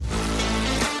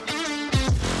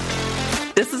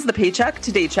This is the Paycheck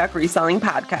to Daycheck Reselling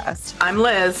Podcast. I'm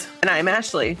Liz. And I'm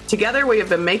Ashley. Together, we have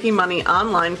been making money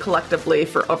online collectively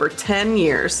for over 10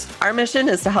 years. Our mission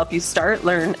is to help you start,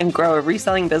 learn, and grow a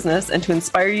reselling business and to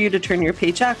inspire you to turn your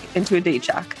paycheck into a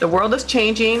daycheck. The world is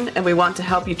changing, and we want to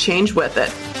help you change with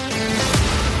it.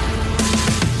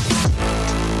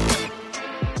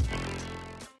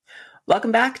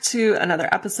 Welcome back to another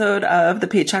episode of the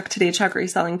Paycheck to Daycheck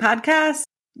Reselling Podcast.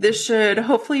 This should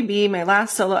hopefully be my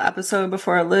last solo episode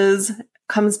before Liz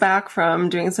comes back from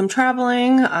doing some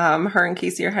traveling. Her and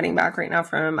Casey are heading back right now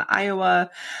from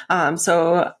Iowa.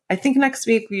 So I think next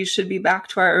week we should be back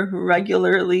to our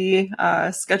regularly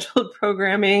scheduled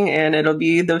programming, and it'll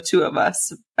be the two of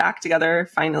us back together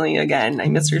finally again. I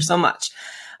miss her so much.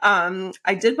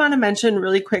 I did want to mention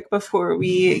really quick before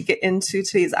we get into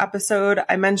today's episode.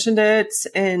 I mentioned it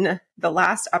in the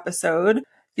last episode.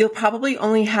 You'll probably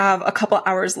only have a couple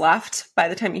hours left by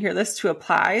the time you hear this to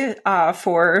apply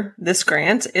for this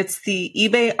grant. It's the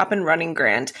eBay Up and Running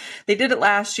grant. They did it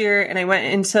last year, and I went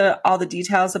into all the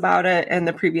details about it in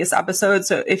the previous episode.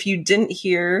 So if you didn't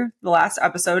hear the last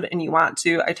episode and you want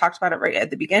to, I talked about it right at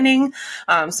the beginning.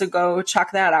 So go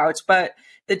check that out. But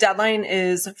the deadline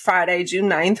is Friday, June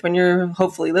 9th, when you're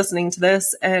hopefully listening to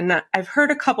this. And I've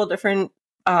heard a couple different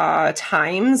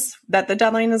times that the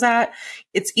deadline is at.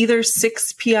 It's either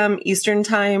 6 p.m. Eastern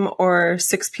time or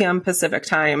 6 p.m. Pacific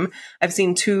time. I've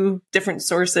seen two different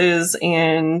sources,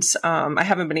 and I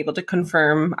haven't been able to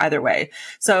confirm either way.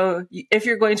 So if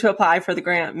you're going to apply for the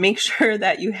grant, make sure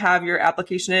that you have your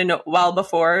application in well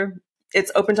before. It's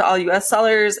open to all U.S.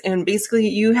 sellers, and basically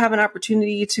you have an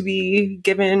opportunity to be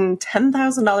given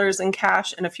 $10,000 in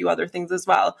cash and a few other things as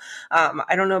well.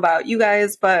 I don't know about you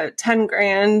guys, but 10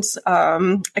 grand,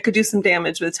 I could do some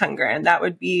damage with 10 grand. That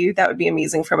would be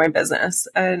amazing for my business.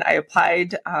 And I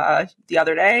applied the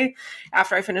other day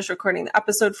after I finished recording the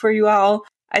episode for you all.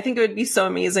 I think it would be so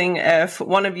amazing if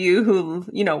one of you who,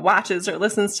 watches or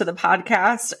listens to the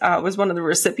podcast was one of the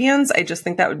recipients. I just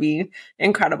think that would be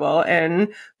incredible. And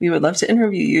we would love to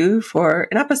interview you for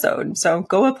an episode. So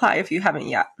go apply if you haven't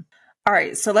yet. All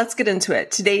right, so let's get into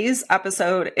it. Today's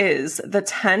episode is the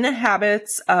 10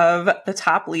 habits of the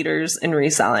top leaders in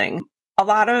reselling. A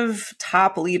lot of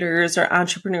top leaders or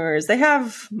entrepreneurs, they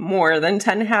have more than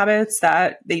 10 habits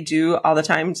that they do all the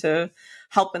time to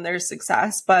help in their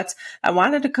success. But I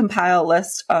wanted to compile a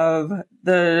list of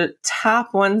the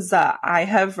top ones that I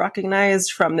have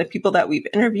recognized from the people that we've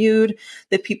interviewed,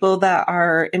 the people that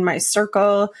are in my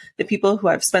circle, the people who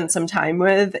I've spent some time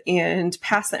with, and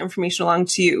pass that information along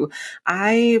to you.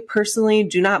 I personally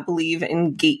do not believe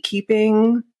in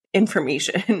gatekeeping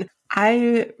information.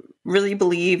 I really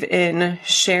believe in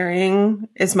sharing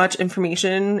as much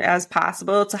information as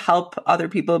possible to help other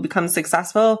people become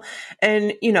successful.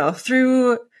 And,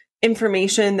 through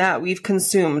information that we've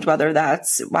consumed, whether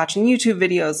that's watching YouTube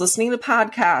videos, listening to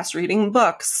podcasts, reading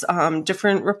books,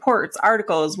 different reports,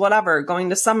 articles, whatever,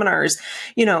 going to seminars,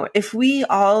 if we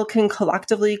all can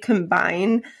collectively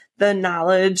combine the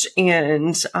knowledge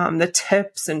and the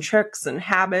tips and tricks and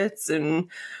habits and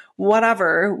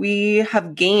whatever we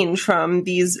have gained from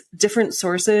these different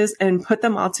sources and put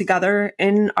them all together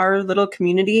in our little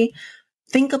community,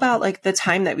 think about the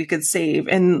time that we could save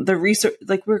and the research,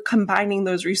 we're combining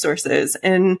those resources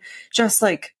and just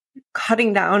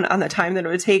cutting down on the time that it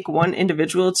would take one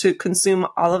individual to consume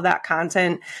all of that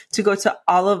content, to go to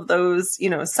all of those,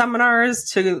 seminars,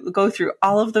 to go through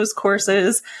all of those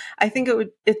courses. I think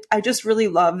I just really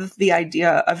love the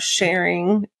idea of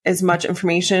sharing as much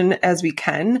information as we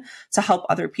can to help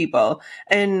other people.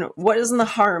 And what isn't the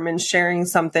harm in sharing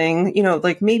something,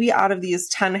 maybe out of these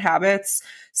 10 habits,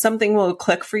 something will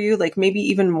click for you. Maybe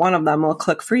even one of them will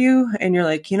click for you. And you're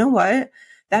like, you know what?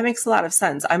 That makes a lot of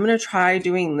sense. I'm going to try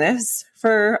doing this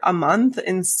for a month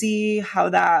and see how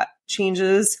that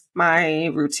changes my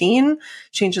routine,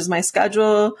 changes my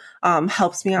schedule,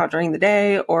 helps me out during the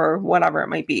day or whatever it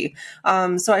might be.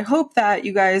 So I hope that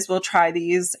you guys will try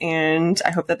these and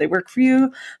I hope that they work for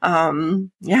you.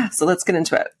 So let's get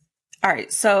into it. All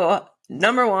right. So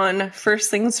number one, first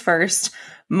things first,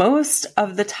 most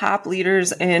of the top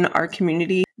leaders in our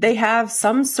community, they have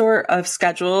some sort of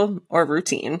schedule or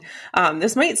routine.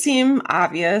 This might seem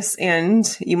obvious and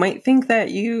you might think that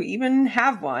you even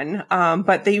have one,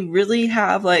 but they really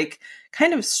have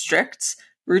kind of strict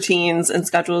routines and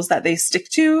schedules that they stick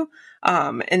to.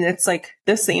 And it's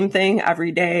the same thing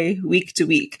every day, week to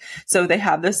week. So they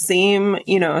have the same,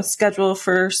 schedule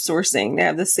for sourcing. They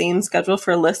have the same schedule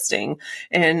for listing,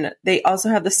 and they also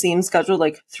have the same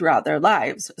schedule throughout their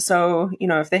lives. So,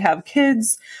 if they have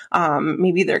kids,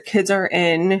 maybe their kids are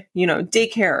in,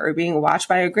 daycare or being watched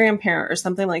by a grandparent or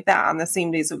something like that on the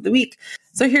same days of the week.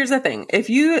 So here's the thing. If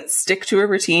you stick to a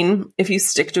routine, if you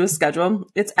stick to a schedule,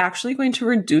 it's actually going to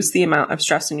reduce the amount of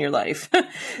stress in your life.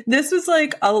 This was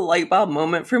like a light bulb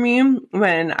moment for me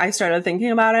when I started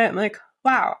thinking about it. I'm like,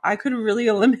 wow, I could really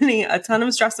eliminate a ton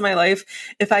of stress in my life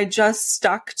if I just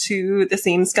stuck to the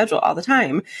same schedule all the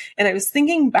time. And I was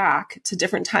thinking back to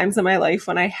different times in my life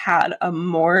when I had a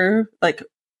more like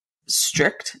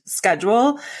strict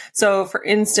schedule. So for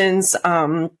instance,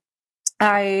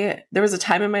 there was a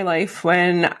time in my life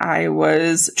when I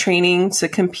was training to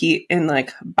compete in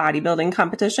like bodybuilding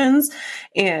competitions,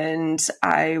 and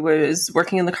I was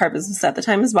working in the car business at the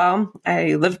time as well.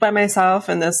 I lived by myself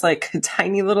in this like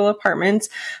tiny little apartment,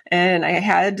 and I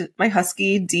had my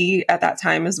husky Dee at that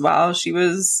time as well. She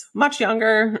was much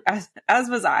younger, as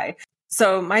was I.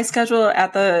 So my schedule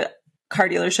at the car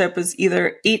dealership was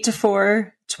either 8 to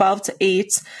 4, 12 to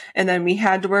 8, and then we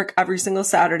had to work every single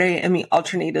Saturday and we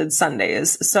alternated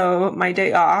Sundays. So my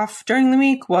day off during the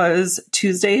week was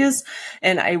Tuesdays,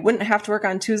 and I wouldn't have to work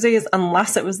on Tuesdays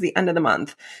unless it was the end of the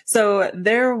month. So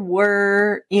there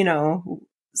were,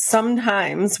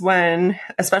 sometimes when,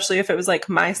 especially if it was like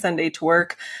my Sunday to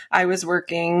work, I was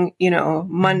working,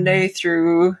 Monday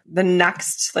through the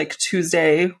next like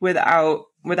Tuesday without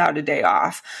a day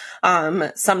off.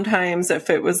 Sometimes if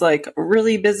it was like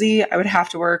really busy, I would have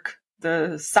to work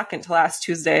the second to last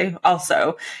Tuesday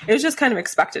also. It was just kind of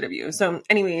expected of you. So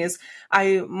anyways,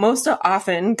 I most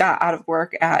often got out of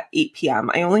work at 8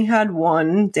 p.m. I only had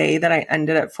one day that I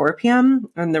ended at 4 p.m.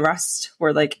 and the rest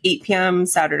were like 8 p.m.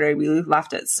 Saturday we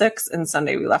left at 6 and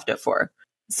Sunday we left at 4.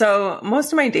 So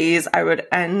most of my days I would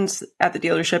end at the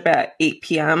dealership at 8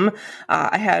 p.m.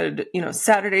 I had,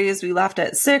 Saturdays we left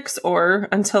at 6 or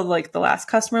until like the last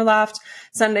customer left.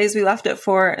 Sundays we left at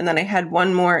 4. And then I had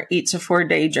one more 8 to 4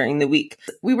 day during the week.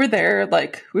 We were there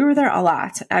a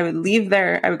lot. I would leave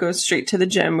there. I would go straight to the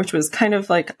gym, which was kind of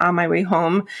like on my way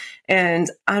home.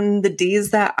 And on the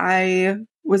days that I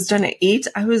was done at 8,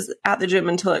 I was at the gym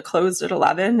until it closed at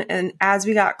 11. And as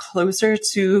we got closer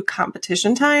to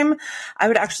competition time, I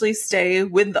would actually stay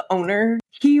with the owner.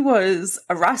 He was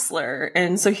a wrestler.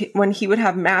 And so when he would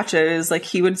have matches, like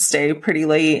he would stay pretty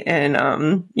late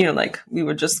and, we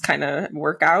would just kind of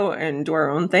work out and do our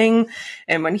own thing.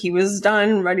 And when he was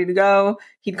done, ready to go,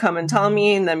 he'd come and tell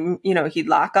me, and then, he'd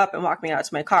lock up and walk me out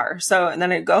to my car. So, and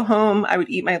then I'd go home, I would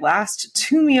eat my last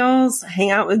 2 meals,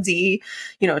 hang out with Dee,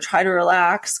 try to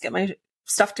relax, get my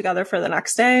stuff together for the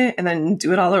next day, and then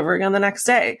do it all over again the next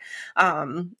day.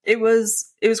 It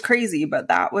was crazy, but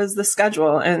that was the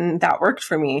schedule and that worked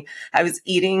for me. I was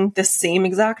eating the same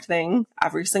exact thing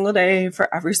every single day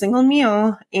for every single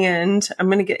meal. And I'm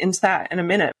going to get into that in a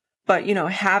minute. But,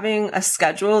 having a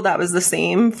schedule that was the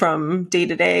same from day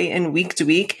to day and week to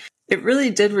week, it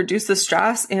really did reduce the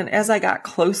stress. And as I got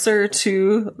closer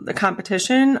to the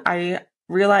competition, I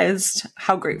realized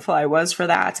how grateful I was for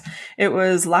that. It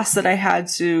was less that I had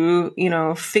to,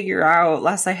 figure out,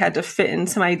 less I had to fit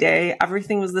into my day.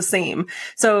 Everything was the same.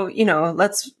 So,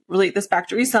 let's relate this back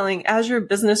to reselling. As your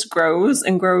business grows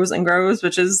and grows and grows,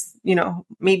 which is,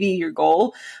 maybe your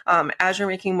goal, as you're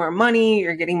making more money,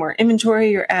 you're getting more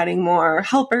inventory, you're adding more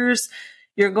helpers,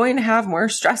 you're going to have more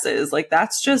stresses. Like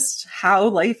that's just how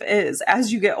life is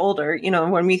as you get older.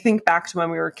 When we think back to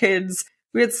when we were kids,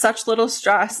 we had such little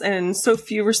stress and so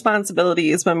few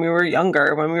responsibilities when we were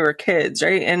younger, when we were kids,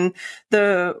 right? And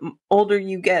the older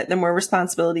you get, the more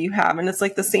responsibility you have. And it's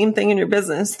like the same thing in your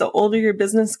business. The older your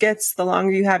business gets, the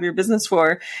longer you have your business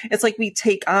for. It's like we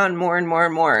take on more and more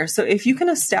and more. So if you can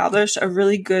establish a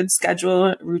really good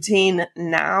schedule routine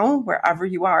now, wherever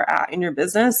you are at in your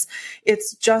business,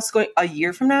 it's just going a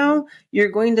year from now, you're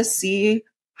going to see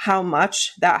how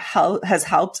much that has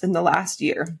helped in the last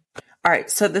year. All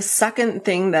right. So the second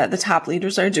thing that the top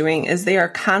leaders are doing is they are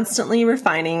constantly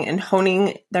refining and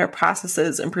honing their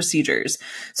processes and procedures.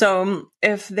 So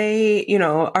if they,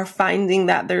 are finding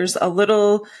that there's a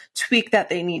little tweak that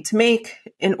they need to make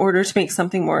in order to make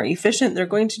something more efficient, they're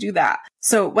going to do that.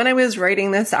 So when I was writing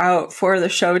this out for the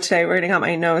show today, writing out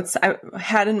my notes, I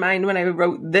had in mind when I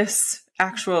wrote this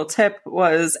actual tip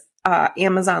was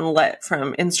Amazon Lit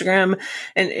from Instagram.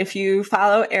 And if you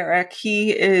follow Eric, he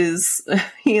is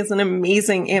an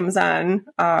amazing Amazon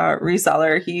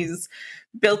reseller. He's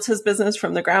built his business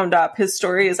from the ground up. His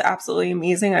story is absolutely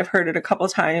amazing. I've heard it a couple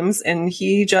times, and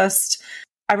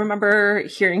I remember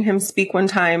hearing him speak one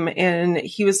time, and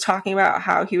he was talking about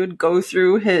how he would go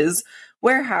through his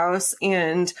warehouse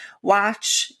and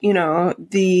watch,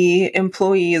 the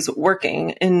employees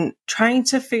working and trying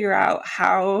to figure out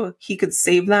how he could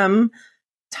save them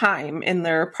time in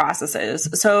their processes.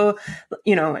 So,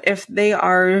 if they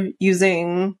are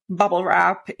using bubble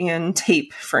wrap and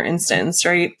tape, for instance,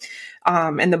 right?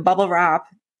 And the bubble wrap,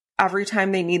 every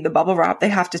time they need the bubble wrap, they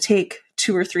have to take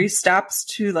 2 or 3 steps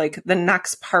to like the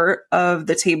next part of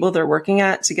the table they're working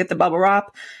at to get the bubble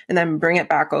wrap and then bring it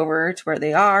back over to where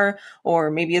they are. Or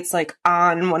maybe it's like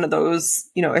on one of those,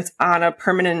 it's at a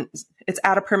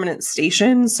permanent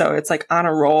station. So it's like on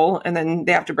a roll, and then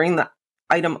they have to bring the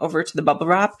item over to the bubble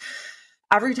wrap.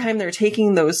 Every time they're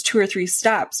taking those 2 or 3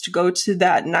 steps to go to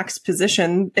that next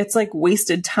position, it's like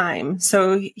wasted time.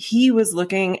 So he was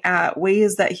looking at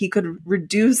ways that he could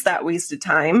reduce that wasted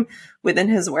time within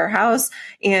his warehouse.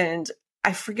 And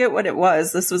I forget what it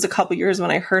was. This was a couple years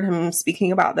when I heard him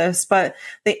speaking about this, but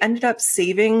they ended up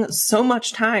saving so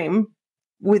much time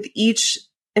with each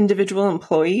individual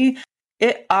employee.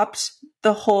 It upped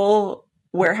the whole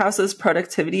warehouse's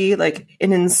productivity like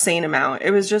an insane amount.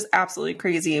 It was just absolutely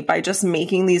crazy by just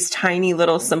making these tiny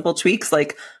little simple tweaks,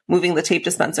 like moving the tape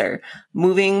dispenser,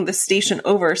 moving the station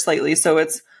over slightly so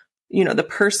it's, the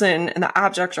person and the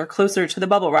object are closer to the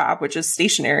bubble wrap, which is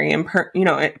stationary and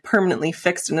it permanently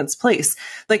fixed in its place.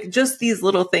 Like just these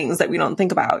little things that we don't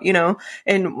think about,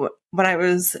 and when I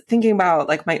was thinking about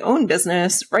like my own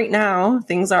business right now,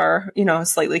 things are,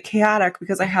 slightly chaotic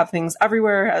because I have things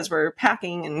everywhere as we're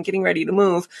packing and getting ready to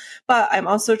move. But I'm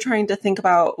also trying to think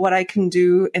about what I can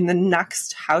do in the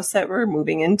next house that we're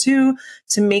moving into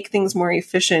to make things more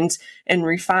efficient and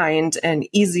refined and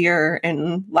easier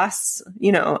and less,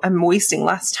 I'm wasting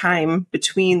less time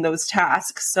between those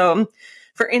tasks. So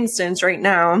for instance, right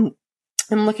now,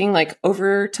 I'm looking like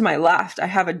over to my left. I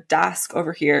have a desk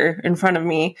over here in front of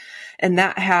me, and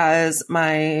that has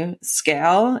my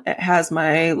scale. It has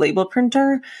my label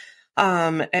printer.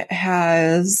 It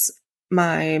has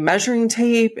my measuring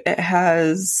tape. It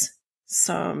has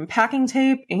some packing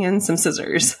tape and some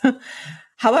scissors.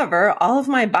 However, all of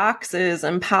my boxes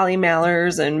and poly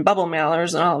mailers and bubble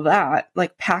mailers and all of that,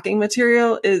 like packing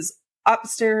material, is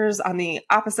upstairs on the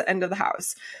opposite end of the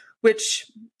house,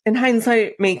 which in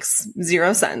hindsight makes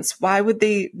 0 sense. Why would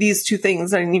these 2 things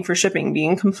that I need for shipping be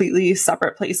in completely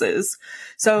separate places?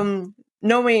 So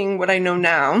knowing what I know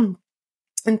now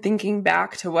and thinking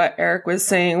back to what Eric was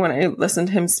saying when I listened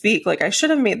to him speak, like I should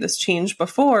have made this change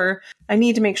before. I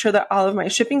need to make sure that all of my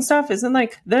shipping stuff is in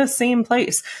like the same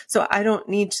place. So I don't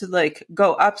need to like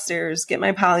go upstairs, get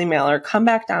my poly mailer, come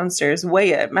back downstairs,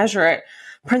 weigh it, measure it,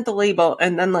 print the label,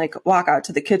 and then like walk out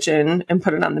to the kitchen and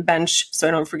put it on the bench so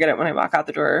I don't forget it when I walk out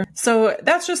the door. So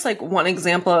that's just like one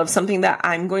example of something that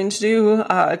I'm going to do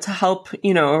to help,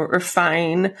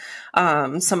 refine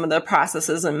some of the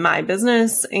processes in my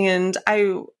business. And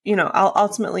I'll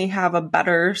ultimately have a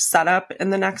better setup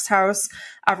in the next house.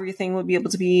 Everything will be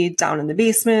able to be down in the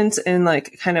basement and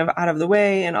like kind of out of the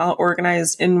way and all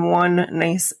organized in one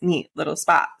nice, neat little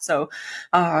spot. So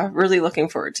really looking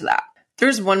forward to that.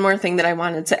 There's one more thing that I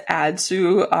wanted to add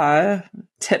to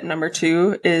tip number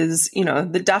 2 is,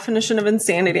 the definition of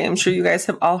insanity. I'm sure you guys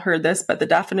have all heard this, but the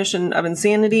definition of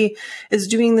insanity is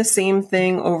doing the same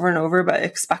thing over and over, but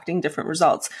expecting different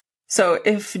results. So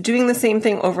if doing the same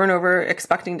thing over and over,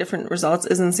 expecting different results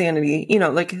is insanity,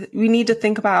 like we need to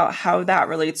think about how that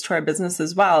relates to our business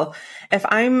as well. If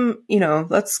I'm,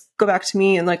 let's go back to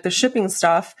me and like the shipping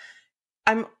stuff.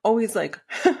 I'm always like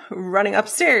running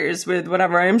upstairs with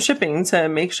whatever I'm shipping to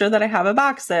make sure that I have a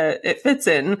box that it fits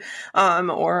in,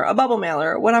 or a bubble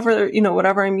mailer,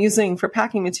 whatever I'm using for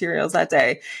packing materials that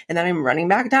day. And then I'm running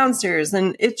back downstairs,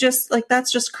 and it just like,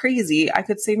 that's just crazy. I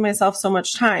could save myself so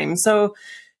much time. So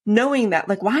knowing that,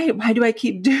 like, why do I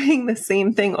keep doing the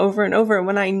same thing over and over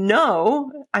when I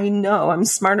know I'm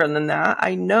smarter than that.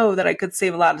 I know that I could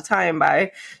save a lot of time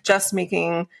by just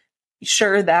making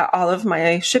sure that all of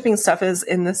my shipping stuff is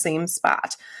in the same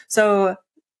spot. So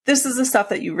this is the stuff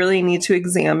that you really need to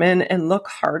examine and look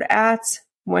hard at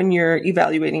when you're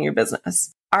evaluating your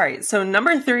business. All right. So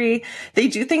number 3, they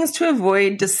do things to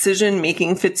avoid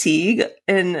decision-making fatigue.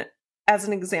 And as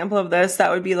an example of this, that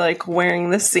would be like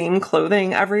wearing the same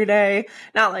clothing every day,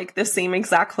 not like the same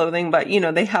exact clothing, but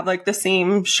they have like the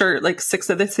same shirt, like 6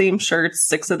 of the same shirts,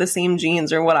 6 of the same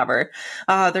jeans or whatever.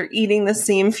 They're eating the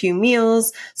same few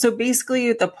meals. So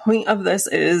basically the point of this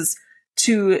is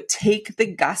to take the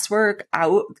guesswork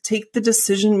out, take the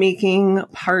decision-making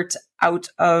part out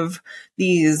of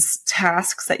these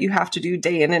tasks that you have to do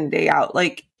day in and day out,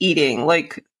 like eating,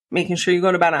 like making sure you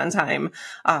go to bed on time,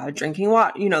 drinking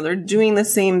water, they're doing the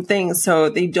same thing. So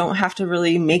they don't have to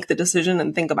really make the decision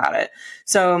and think about it.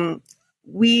 So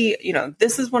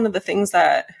this is one of the things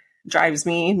that drives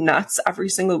me nuts every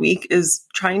single week is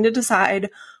trying to decide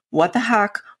what the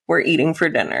heck we're eating for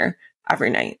dinner every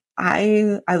night.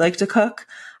 I like to cook.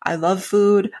 I love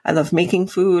food. I love making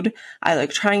food. I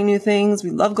like trying new things.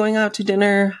 We love going out to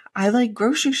dinner. I like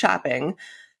grocery shopping.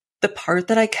 The part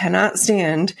that I cannot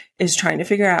stand is trying to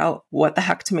figure out what the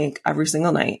heck to make every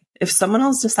single night. If someone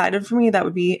else decided for me, that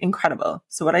would be incredible.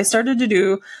 So what I started to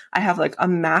do, I have like a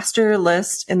master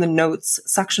list in the notes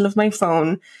section of my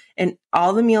phone, and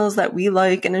all the meals that we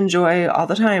like and enjoy all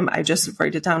the time, I just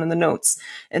write it down in the notes.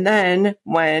 And then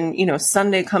when,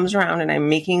 Sunday comes around and I'm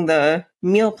making the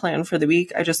meal plan for the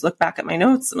week, I just look back at my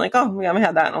notes. I'm like, oh, we haven't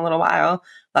had that in a little while.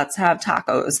 Let's have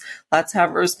tacos. Let's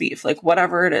have roast beef, like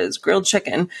whatever it is, grilled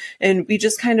chicken. And we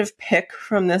just kind of pick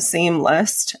from the same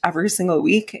list every single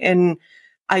week. And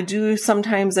I do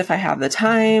sometimes, if I have the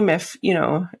time, if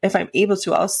I'm able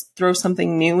to, I'll throw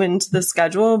something new into the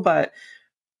schedule, but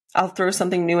I'll throw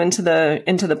something new into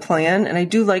the plan. And I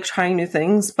do like trying new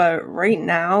things, but right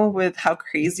now with how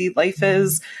crazy life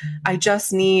is, I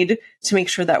just need to make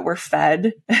sure that we're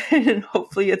fed and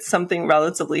hopefully it's something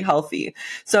relatively healthy.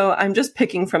 So I'm just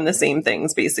picking from the same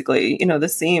things, basically, the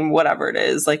same, whatever it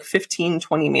is, like 15,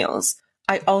 20 meals.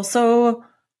 I also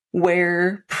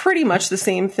wear pretty much the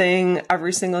same thing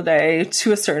every single day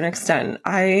to a certain extent.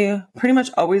 I pretty much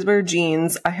always wear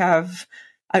jeans.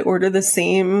 I order the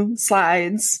same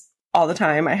slides all the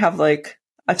time. I have like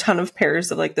a ton of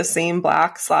pairs of like the same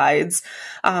black slides.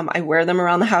 I wear them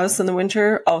around the house in the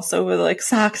winter, also with like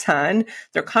socks on.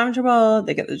 They're comfortable.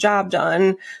 They get the job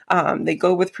done. They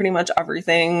go with pretty much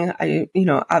everything. I,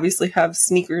 obviously have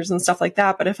sneakers and stuff like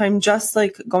that. But if I'm just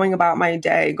like going about my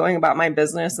day, going about my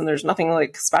business, and there's nothing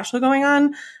like special going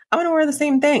on, I'm going to wear the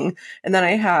same thing. And then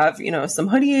I have, some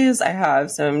hoodies. I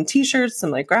have some t-shirts, some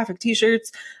like graphic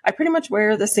t-shirts. I pretty much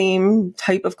wear the same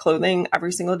type of clothing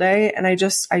every single day. And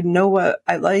I know what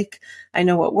I like. I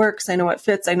know what works. I know what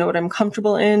fits. I know what I'm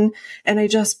comfortable in. And I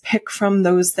just pick from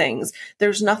those things.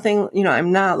 There's nothing,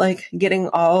 I'm not like getting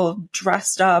all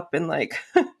dressed up and like,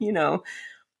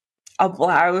 a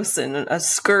blouse and a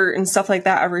skirt and stuff like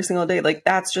that every single day. Like,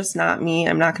 that's just not me.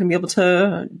 I'm not going to be able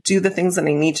to do the things that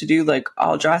I need to do, like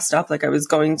all dressed up, like I was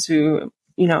going to,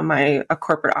 a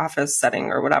corporate office setting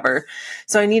or whatever.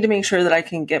 So I need to make sure that I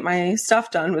can get my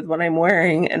stuff done with what I'm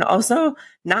wearing and also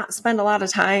not spend a lot of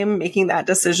time making that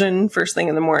decision first thing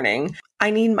in the morning.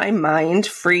 I need my mind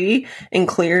free and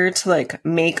clear to like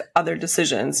make other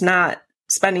decisions, not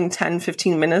spending 10,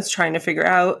 15 minutes trying to figure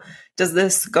out, does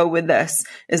this go with this?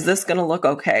 Is this going to look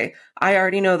okay? I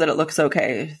already know that it looks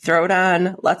okay. Throw it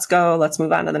on. Let's go. Let's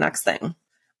move on to the next thing.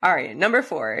 All right. Number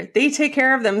 4, they take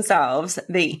care of themselves.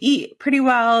 They eat pretty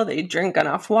well. They drink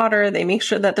enough water. They make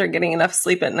sure that they're getting enough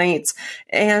sleep at night,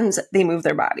 and they move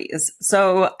their bodies.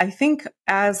 So I think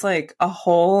as like a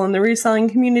whole in the reselling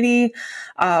community,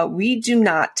 we do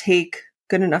not take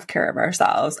good enough care of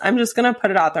ourselves. I'm just going to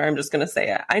put it out there. I'm just going to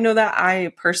say it. I know that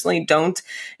I personally don't.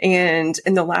 And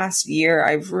in the last year,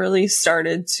 I've really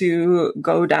started to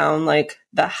go down like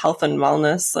the health and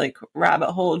wellness, like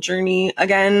rabbit hole journey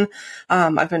again.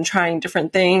 I've been trying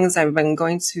different things. I've been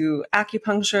going to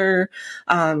acupuncture,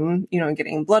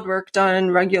 getting blood work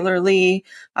done regularly.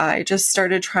 I just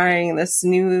started trying this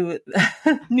new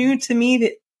to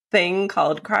me thing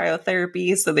called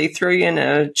cryotherapy. So they throw you in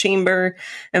a chamber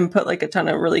and put like a ton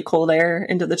of really cold air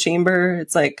into the chamber.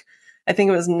 It's like, I think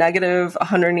it was negative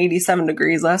 187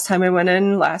 degrees last time I went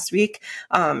in last week.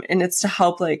 And it's to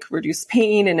help like reduce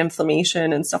pain and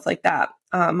inflammation and stuff like that.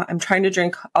 I'm trying to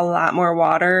drink a lot more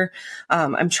water.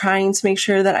 I'm trying to make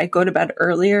sure that I go to bed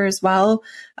earlier as well.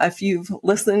 If you've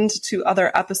listened to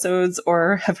other episodes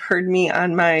or have heard me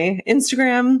on my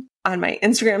Instagram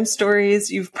stories,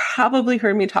 you've probably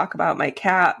heard me talk about my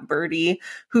cat, Birdie,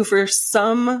 who for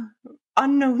some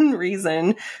unknown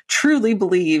reason truly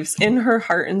believes in her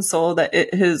heart and soul that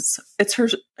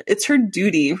it's her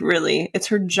duty, really. It's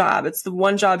her job. It's the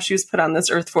one job she was put on this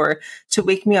earth for, to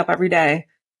wake me up every day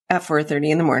at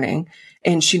 4:30 in the morning.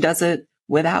 And she does it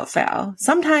without fail.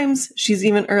 Sometimes she's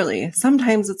even early.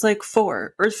 Sometimes it's like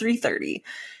 4 or 3:30.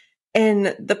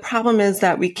 And the problem is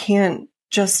that we can't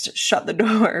just shut the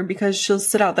door, because she'll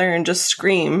sit out there and just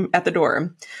scream at the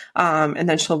door. And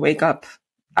then she'll wake up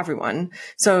everyone.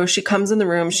 So she comes in the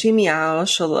room, she meows,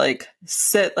 she'll like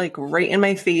sit like right in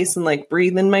my face and like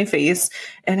breathe in my face.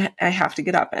 And I have to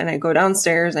get up and I go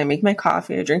downstairs, I make my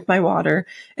coffee, I drink my water.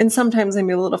 And sometimes I'm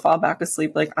able to fall back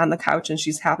asleep like on the couch, and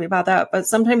she's happy about that. But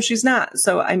sometimes she's not.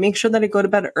 So I make sure that I go to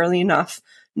bed early enough,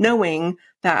 knowing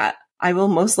that I will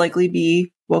most likely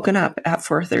be woken up at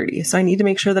 4:30. So I need to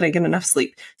make sure that I get enough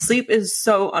sleep. Sleep is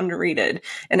so underrated.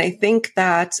 And I think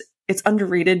that it's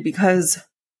underrated because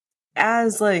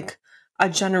as like a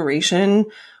generation,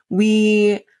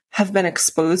 we have been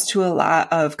exposed to a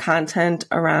lot of content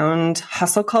around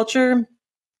hustle culture.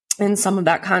 And some of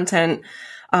that content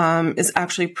is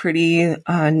actually pretty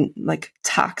like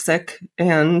toxic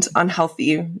and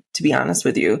unhealthy, to be honest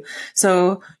with you.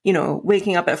 So,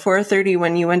 waking up at 4:30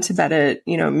 when you went to bed at,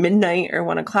 midnight or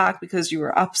 1 o'clock because you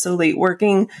were up so late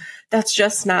working, that's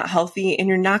just not healthy and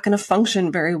you're not going to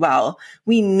function very well.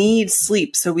 We need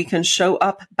sleep so we can show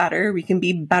up better, we can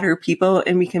be better people,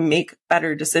 and we can make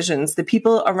better decisions. The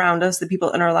people around us, the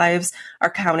people in our lives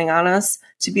are counting on us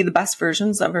to be the best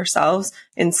versions of ourselves,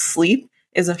 and sleep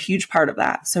is a huge part of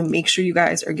that. So make sure you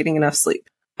guys are getting enough sleep.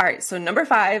 All right. So number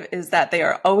 5 is that they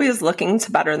are always looking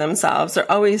to better themselves. They're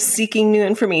always seeking new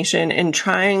information and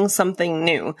trying something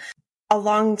new. A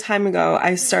long time ago,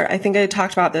 I think I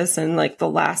talked about this in like the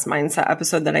last mindset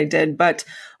episode that I did, but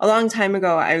a long time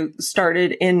ago, I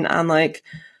started in on like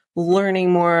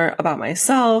learning more about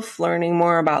myself, learning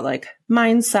more about like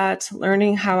mindset,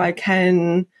 learning how I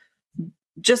can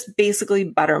just basically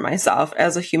better myself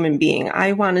as a human being.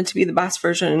 I wanted to be the best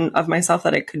version of myself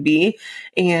that I could be.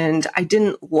 And I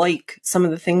didn't like some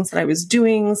of the things that I was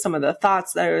doing, some of the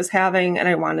thoughts that I was having, and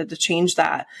I wanted to change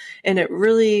that. And it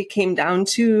really came down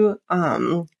to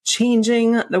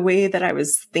changing the way that I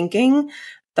was thinking,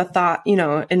 the thought,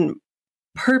 and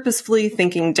purposefully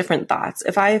thinking different thoughts.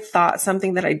 If I thought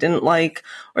something that I didn't like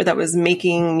or that was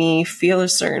making me feel a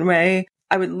certain way,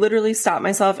 I would literally stop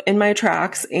myself in my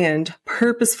tracks and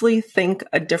purposefully think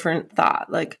a different thought.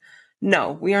 Like,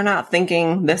 no, we are not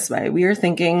thinking this way. We are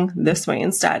thinking this way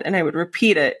instead. And I would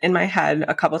repeat it in my head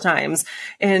a couple times.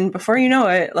 And before you know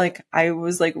it, like I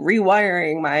was like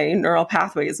rewiring my neural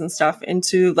pathways and stuff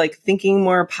into like thinking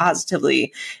more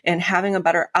positively and having a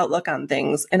better outlook on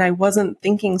things. And I wasn't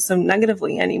thinking so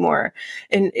negatively anymore.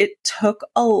 And it took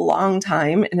a long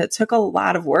time and it took a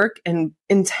lot of work and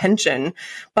intention,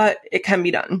 but it can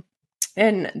be done.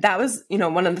 And that was,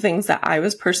 one of the things that I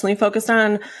was personally focused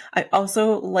on. I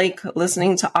also like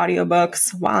listening to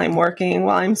audiobooks while I'm working,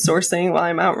 while I'm sourcing, while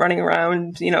I'm out running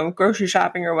around, grocery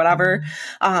shopping or whatever.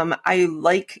 I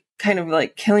like kind of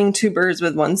like killing 2 birds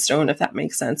with 1 stone, if that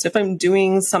makes sense. If I'm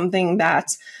doing something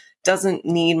that doesn't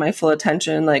need my full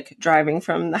attention, like driving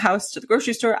from the house to the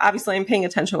grocery store. Obviously, I'm paying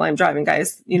attention while I'm driving,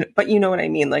 guys, but you know what I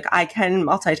mean? Like I can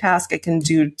multitask. I can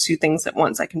do 2 things at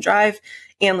once. I can drive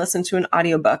and listen to an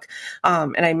audiobook.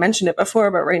 And I mentioned it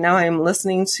before, but right now I'm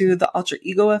listening to The Alter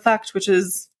Ego Effect, which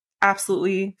is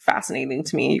absolutely fascinating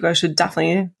to me. You guys should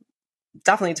definitely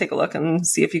take a look and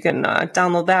see if you can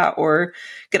download that or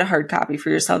get a hard copy for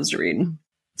yourselves to read.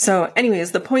 So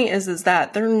anyways, the point is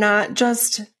that they're not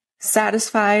just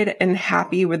satisfied and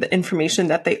happy with the information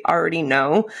that they already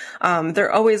know.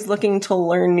 They're always looking to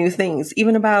learn new things,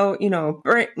 even about,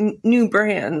 new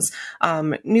brands,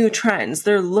 new trends.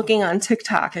 They're looking on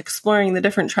TikTok, exploring the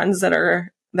different trends that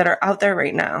are out there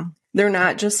right now. They're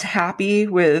not just happy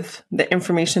with the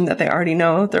information that they already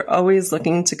know. They're always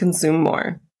looking to consume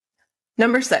more.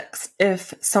 Number 6,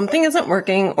 if something isn't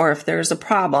working or if there's a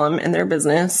problem in their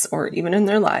business or even in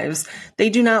their lives, they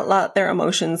do not let their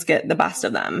emotions get the best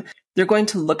of them. They're going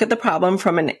to look at the problem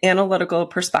from an analytical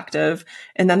perspective,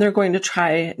 and then they're going to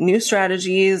try new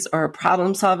strategies or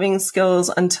problem-solving skills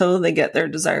until they get their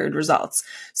desired results.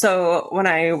 So when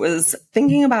I was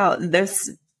thinking about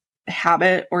this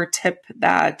habit or tip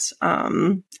that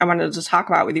I wanted to talk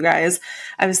about with you guys,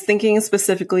 I was thinking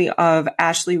specifically of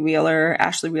Ashley Wheeler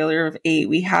of 8.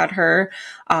 We had her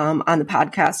on the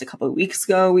podcast a couple of weeks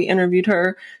ago. We interviewed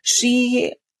her.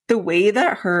 The way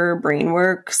that her brain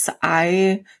works,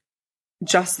 I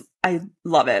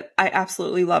love it. I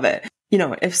absolutely love it.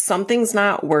 If something's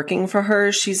not working for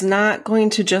her, she's not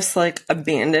going to just like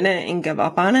abandon it and give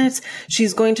up on it.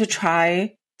 She's going to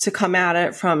try to come at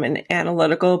it from an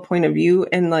analytical point of view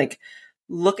and like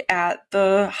look at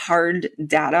the hard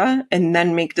data and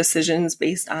then make decisions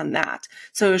based on that.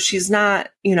 So she's not,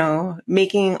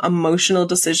 making emotional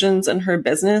decisions in her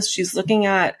business. She's looking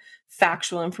at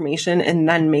factual information and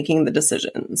then making the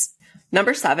decisions.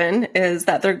 Number 7 is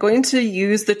that they're going to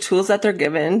use the tools that they're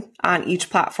given on each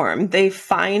platform. They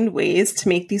find ways to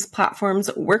make these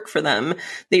platforms work for them.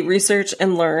 They research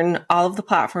and learn all of the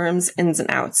platforms ins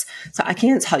and outs. So I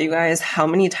can't tell you guys how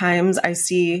many times I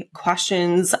see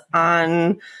questions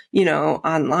on,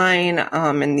 online,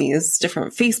 in these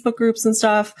different Facebook groups and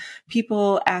stuff,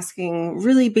 people asking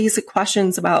really basic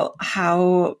questions about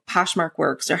how Poshmark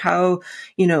works or how,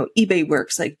 eBay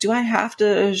works. Like, do I have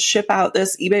to ship out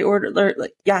this eBay order?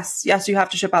 Like, yes, you have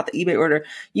to ship out the eBay order.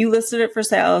 You listed it for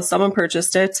sale. Someone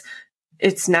purchased it.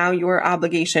 it's now your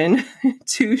obligation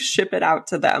to ship it out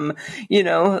to them,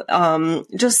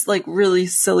 just like really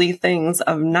silly things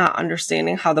of not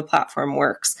understanding how the platform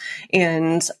works.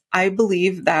 And I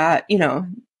believe that,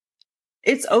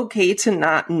 it's okay to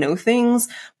not know things,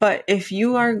 but if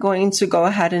you are going to go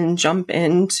ahead and jump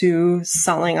into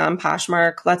selling on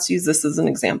Poshmark, let's use this as an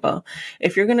example.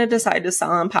 If you're going to decide to sell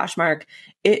on Poshmark,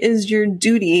 it is your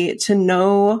duty to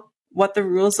know what the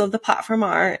rules of the platform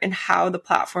are and how the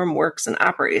platform works and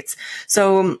operates.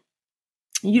 So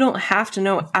you don't have to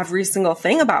know every single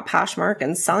thing about Poshmark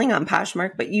and selling on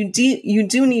Poshmark, but you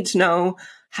do need to know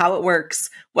how it works,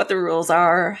 what the rules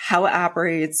are, how it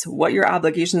operates, what your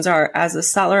obligations are as a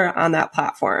seller on that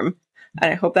platform.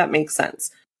 And I hope that makes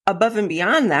sense. Above and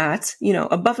beyond that,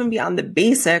 above and beyond the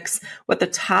basics, what the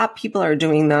top people are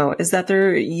doing though is that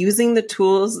they're using the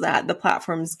tools that the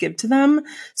platforms give to them.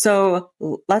 So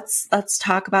let's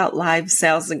talk about live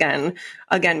sales again.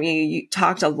 Again, we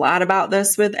talked a lot about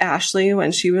this with Ashley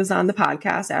when she was on the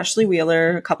podcast, Ashley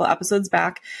Wheeler, a couple episodes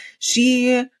back.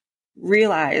 She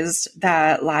realized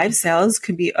that live sales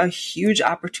could be a huge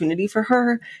opportunity for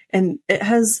her, and it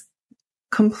has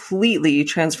completely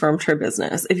transformed her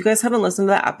business. If you guys haven't listened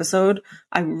to that episode,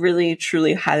 I really,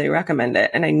 truly, highly recommend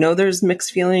it. And I know there's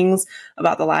mixed feelings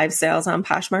about the live sales on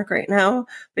Poshmark right now,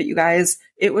 but you guys,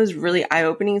 it was really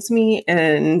eye-opening to me.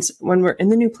 And when we're in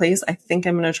the new place, I think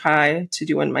I'm going to try to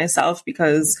do one myself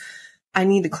because I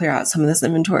need to clear out some of this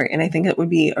inventory. And I think it would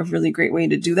be a really great way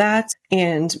to do that.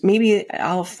 And maybe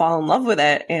I'll fall in love with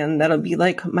it. And that'll be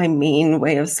like my main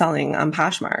way of selling on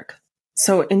Poshmark.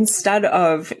 So instead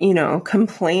of,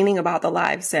 complaining about the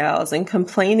live sales and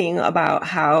complaining about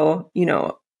how,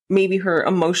 maybe her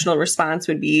emotional response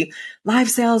would be, live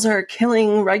sales are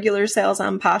killing regular sales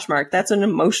on Poshmark. That's an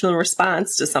emotional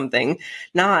response to something,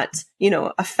 not,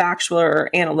 a factual or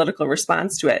analytical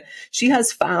response to it. She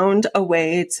has found a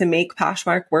way to make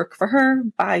Poshmark work for her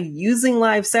by using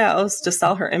live sales to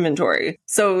sell her inventory.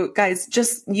 So guys,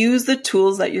 just use the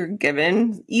tools that you're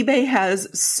given. eBay has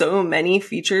so many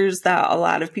features that a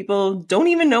lot of people don't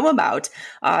even know about.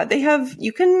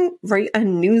 You can write a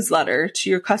newsletter to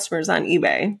your customers on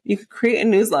eBay. You could create a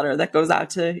newsletter that goes out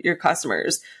to your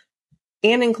customers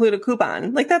and include a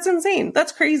coupon. Like, that's insane.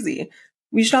 That's crazy.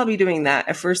 We should all be doing that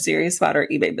if we're serious about our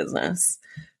eBay business.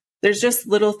 There's just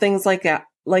little things like that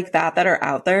are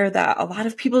out there that a lot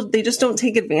of people, they just don't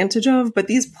take advantage of. But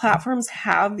these platforms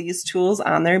have these tools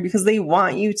on there because they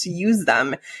want you to use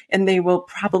them, and they will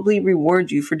probably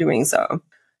reward you for doing so.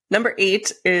 Number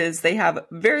 8 is they have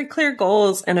very clear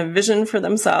goals and a vision for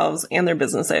themselves and their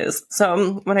businesses.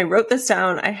 So when I wrote this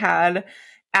down, I had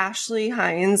Ashley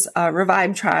Hines,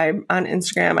 Revive Tribe on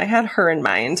Instagram. I had her in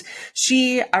mind.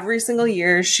 Every single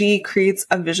year, she creates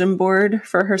a vision board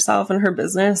for herself and her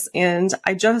business. And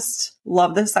I just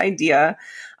love this idea.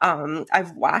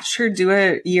 I've watched her do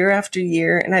it year after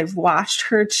year, and I've watched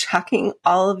her checking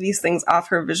all of these things off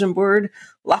her vision board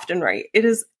left and right.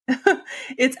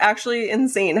 It's actually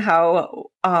insane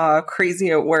how crazy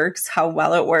it works, how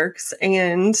well it works.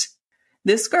 And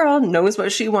this girl knows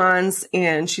what she wants,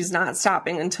 and she's not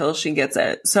stopping until she gets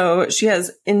it. So she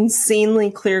has insanely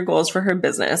clear goals for her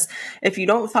business. If you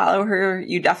don't follow her,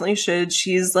 you definitely should.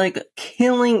 She's like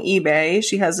killing eBay.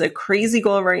 She has a crazy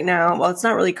goal right now. Well, it's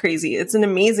not really crazy. It's an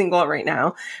amazing goal right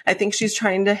now. I think she's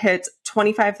trying to hit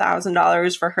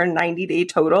 $25,000 for her 90-day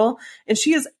total, and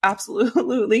she is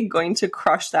absolutely going to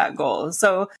crush that goal.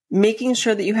 So making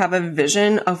sure that you have a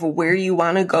vision of where you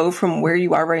want to go from where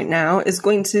you are right now is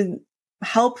going to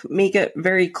help make it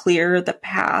very clear the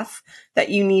path that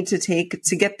you need to take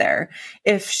to get there.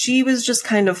 If she was just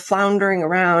kind of floundering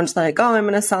around like, oh, I'm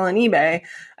going to sell on eBay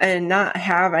and not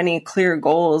have any clear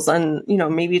goals, and,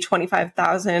 maybe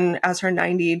 25,000 as her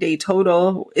 90-day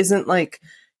total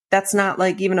that's not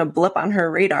like even a blip on her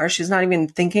radar. She's not even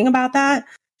thinking about that.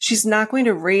 She's not going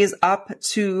to raise up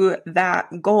to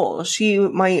that goal. She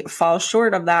might fall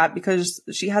short of that because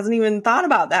she hasn't even thought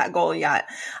about that goal yet.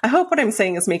 I hope what I'm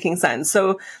saying is making sense.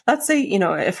 So let's say,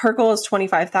 if her goal is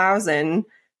 25,000,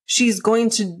 she's going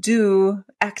to do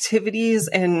activities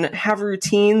and have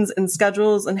routines and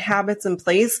schedules and habits in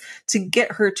place to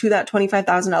get her to that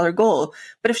 $25,000 goal.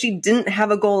 But if she didn't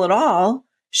have a goal at all,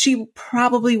 she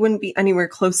probably wouldn't be anywhere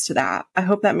close to that. I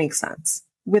hope that makes sense.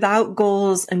 Without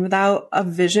goals and without a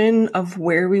vision of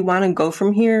where we want to go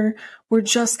from here, we're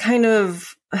just kind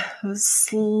of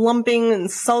slumping and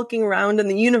sulking around in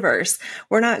the universe.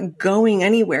 We're not going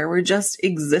anywhere. We're just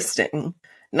existing.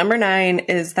 Number 9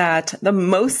 is that the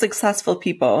most successful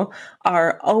people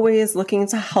are always looking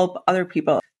to help other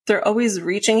people. They're always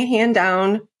reaching a hand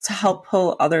down to help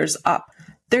pull others up.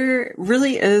 there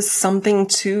really is something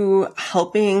to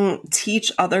helping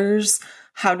teach others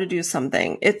how to do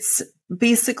something. It's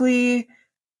basically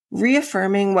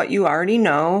reaffirming what you already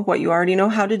know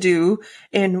how to do.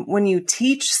 And when you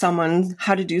teach someone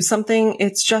how to do something,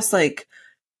 it's just like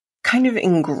kind of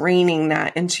ingraining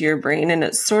that into your brain, and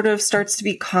it sort of starts to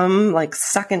become like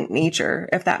second nature,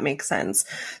 if that makes sense.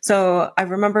 So I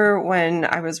remember when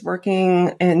I was working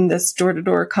in this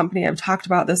door-to-door company, I've talked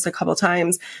about this a couple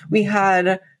times, we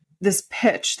had this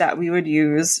pitch that we would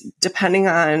use depending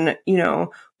on,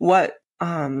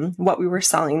 what we were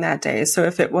selling that day. So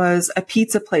if it was a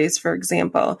pizza place, for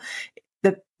example,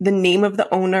 the name of the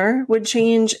owner would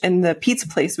change and the pizza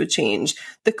place would change.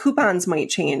 The coupons might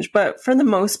change, but for the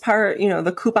most part,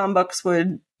 the coupon books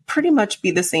would pretty much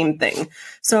be the same thing.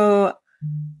 So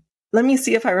let me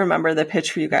see if I remember the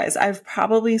pitch for you guys. I've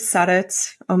probably said it.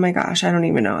 Oh my gosh, I don't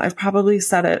even know. I've probably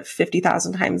said it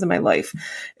 50,000 times in my life.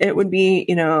 It would be,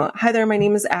 hi there, my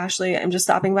name is Ashley. I'm just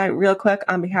stopping by real quick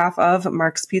on behalf of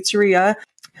Mark's Pizzeria.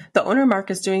 The owner,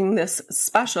 Mark, is doing this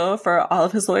special for all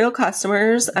of his loyal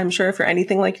customers. I'm sure if you're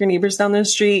anything like your neighbors down the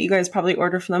street, you guys probably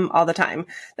order from them all the time.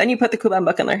 Then you put the coupon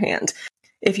book in their hand.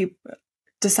 If you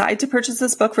decide to purchase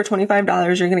this book for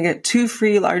 $25, you're going to get 2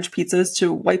 free large pizzas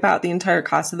to wipe out the entire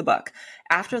cost of the book.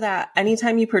 After that,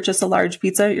 anytime you purchase a large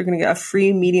pizza, you're going to get a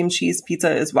free medium cheese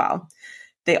pizza as well.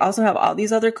 They also have all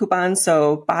these other coupons.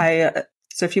 So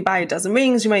if you buy a dozen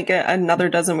wings, you might get another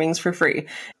dozen wings for free.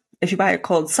 If you buy a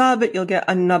cold sub, you'll get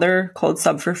another cold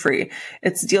sub for free.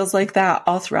 It's deals like that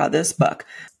all throughout this book.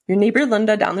 Your neighbor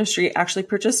Linda down the street actually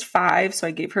purchased 5, so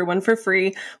I gave her one for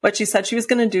free. What she said she was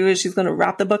going to do is she's going to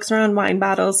wrap the books around wine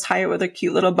bottles, tie it with a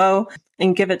cute little bow,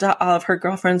 and give it to all of her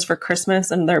girlfriends for Christmas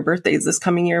and their birthdays this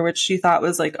coming year, which she thought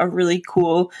was like a really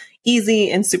cool, easy,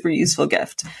 and super useful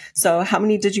gift. So how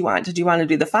many did you want? Did you want to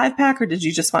do the 5-pack or did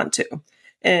you just want 2?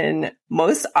 And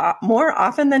more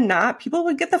often than not, people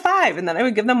would get the 5 and then I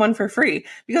would give them one for free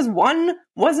because one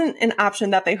wasn't an option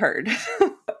that they heard.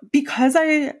 Because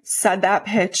I said that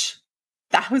pitch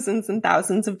thousands and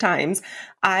thousands of times,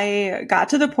 I got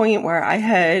to the point where I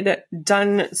had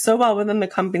done so well within the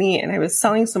company and I was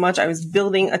selling so much. I was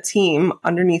building a team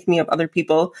underneath me of other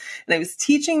people and I was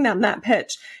teaching them that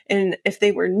pitch. And if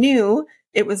they were new,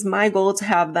 it was my goal to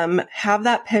have them have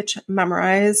that pitch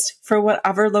memorized for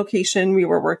whatever location we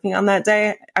were working on that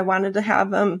day. I wanted to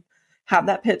have them have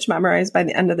that pitch memorized by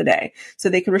the end of the day so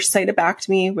they could recite it back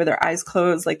to me with their eyes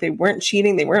closed, like they weren't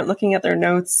cheating. They weren't looking at their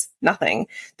notes, nothing.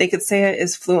 They could say it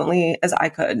as fluently as I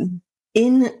could.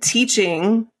 In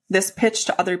teaching this pitch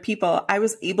to other people, I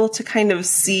was able to kind of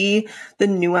see the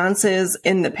nuances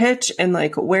in the pitch and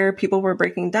like where people were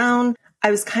breaking down. I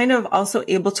was kind of also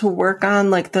able to work on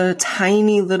like the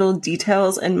tiny little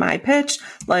details in my pitch,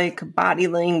 like body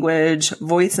language,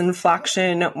 voice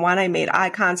inflection, when I made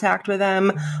eye contact with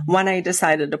them, when I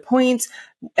decided to point,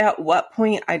 at what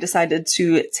point I decided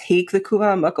to take the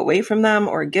coupon book away from them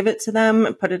or give it to them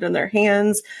and put it in their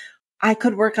hands. I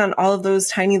could work on all of those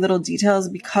tiny little details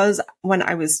because when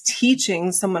I was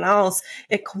teaching someone else,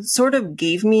 it sort of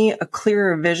gave me a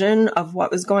clearer vision of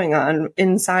what was going on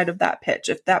inside of that pitch,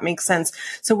 if that makes sense.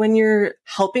 So when you're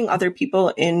helping other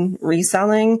people in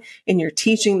reselling and you're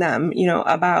teaching them,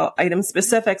 about item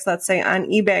specifics, let's say on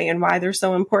eBay and why they're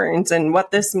so important and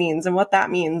what this means and what that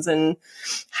means and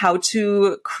how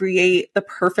to create the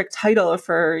perfect title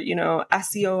for,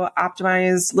 SEO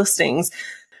optimized listings,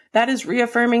 that is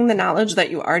reaffirming the knowledge that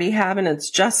you already have, and it's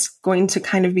just going to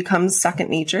kind of become second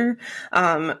nature,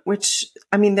 which,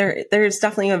 there's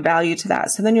definitely a value to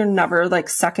that. So then you're never like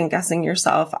second guessing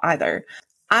yourself either.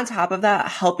 On top of that,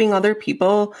 helping other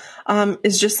people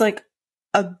is just like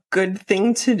a good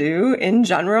thing to do in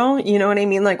general. You know what I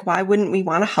mean? Like, why wouldn't we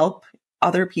want to help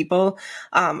other people?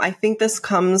 I think this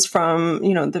comes from,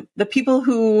 the people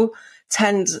who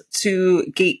tend to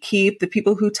gatekeep, the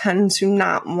people who tend to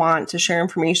not want to share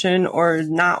information or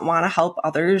not want to help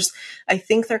others. I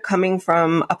think they're coming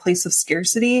from a place of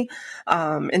scarcity,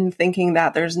 and thinking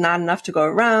that there's not enough to go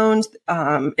around.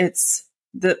 It's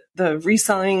the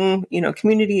reselling,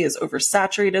 community is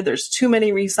oversaturated. There's too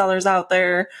many resellers out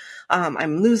there.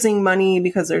 I'm losing money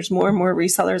because there's more and more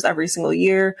resellers every single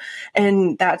year.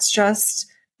 And that's just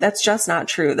not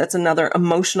true. That's another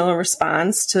emotional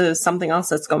response to something else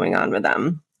that's going on with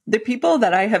them. The people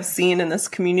that I have seen in this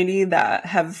community that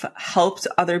have helped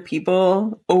other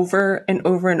people over and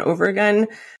over and over again,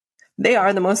 they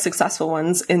are the most successful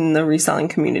ones in the reselling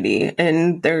community.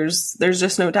 And there's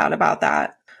just no doubt about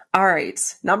that. All right.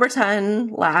 Number 10,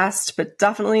 last but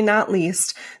definitely not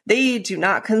least, they do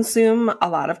not consume a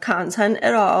lot of content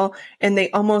at all, and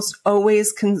they almost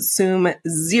always consume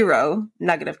zero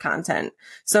negative content.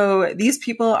 So these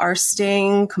people are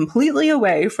staying completely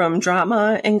away from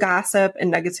drama and gossip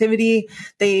and negativity.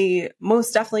 They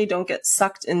most definitely don't get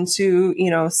sucked into,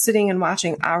 sitting and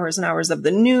watching hours and hours of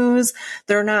the news.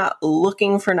 They're not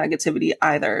looking for negativity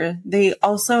either. They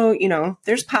also,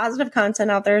 there's positive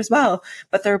content out there as well,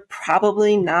 but they're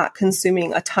probably not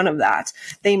consuming a ton of that.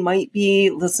 They might be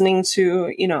listening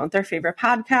to, their favorite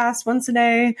podcast once a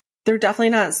day. They're definitely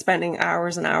not spending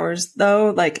hours and hours though,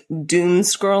 like doom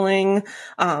scrolling,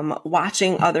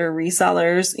 watching other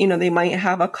resellers. They might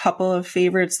have a couple of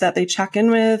favorites that they check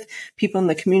in with, people in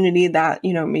the community that,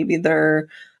 maybe they're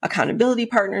accountability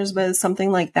partners with,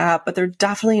 something like that. But they're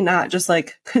definitely not just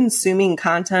like consuming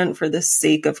content for the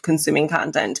sake of consuming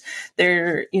content.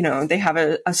 They're, they have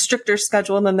a stricter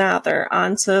schedule than that. They're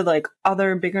on to like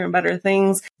other bigger and better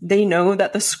things. They know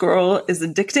that the scroll is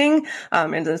addicting,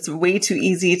 and it's way too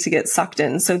easy to get sucked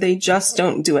in. So they just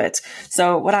don't do it.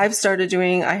 So what I've started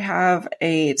doing, I have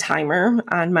a timer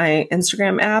on my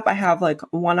Instagram app. I have like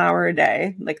 1 hour a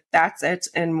day, like that's it.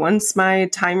 And once my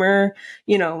time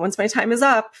is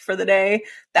up for the day,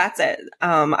 that's it.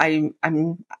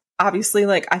 I'm obviously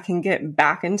like I can get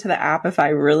back into the app if I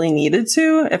really needed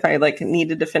to, if I like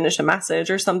needed to finish a message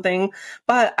or something.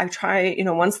 But I try,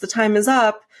 once the time is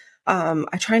up,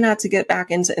 I try not to get back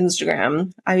into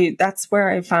Instagram. That's where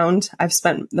I found I've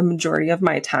spent the majority of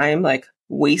my time, like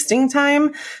wasting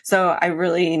time. So I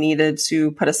really needed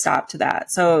to put a stop to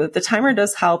that. So the timer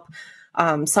does help.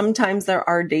 Sometimes there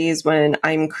are days when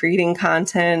I'm creating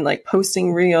content, like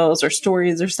posting reels or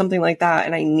stories or something like that,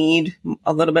 and I need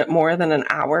a little bit more than an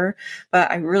hour,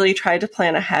 but I really try to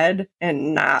plan ahead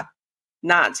and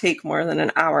not take more than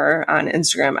an hour on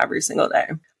Instagram every single day.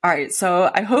 All right. So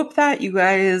I hope that you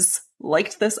guys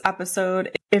liked this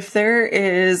episode. If there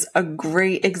is a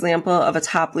great example of a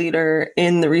top leader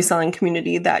in the reselling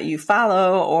community that you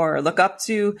follow or look up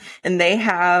to, and they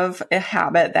have a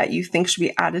habit that you think should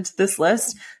be added to this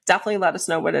list, definitely let us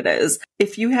know what it is.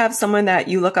 If you have someone that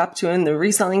you look up to in the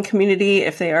reselling community,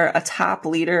 if they are a top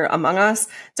leader among us,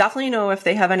 definitely know if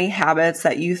they have any habits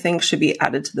that you think should be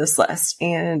added to this list.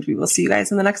 And we will see you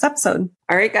guys in the next episode.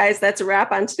 All right, guys, that's a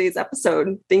wrap on today's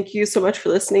episode. Thank you so much for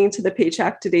listening to the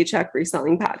Paycheck to Daycheck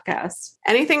Reselling Podcast.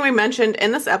 Anything we mentioned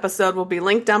in this episode will be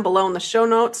linked down below in the show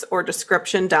notes or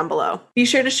description down below. Be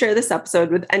sure to share this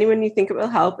episode with anyone you think it will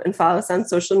help and follow us on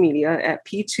social media at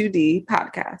P2D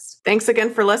Podcast. Thanks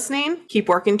again for listening. Keep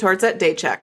working towards that day check.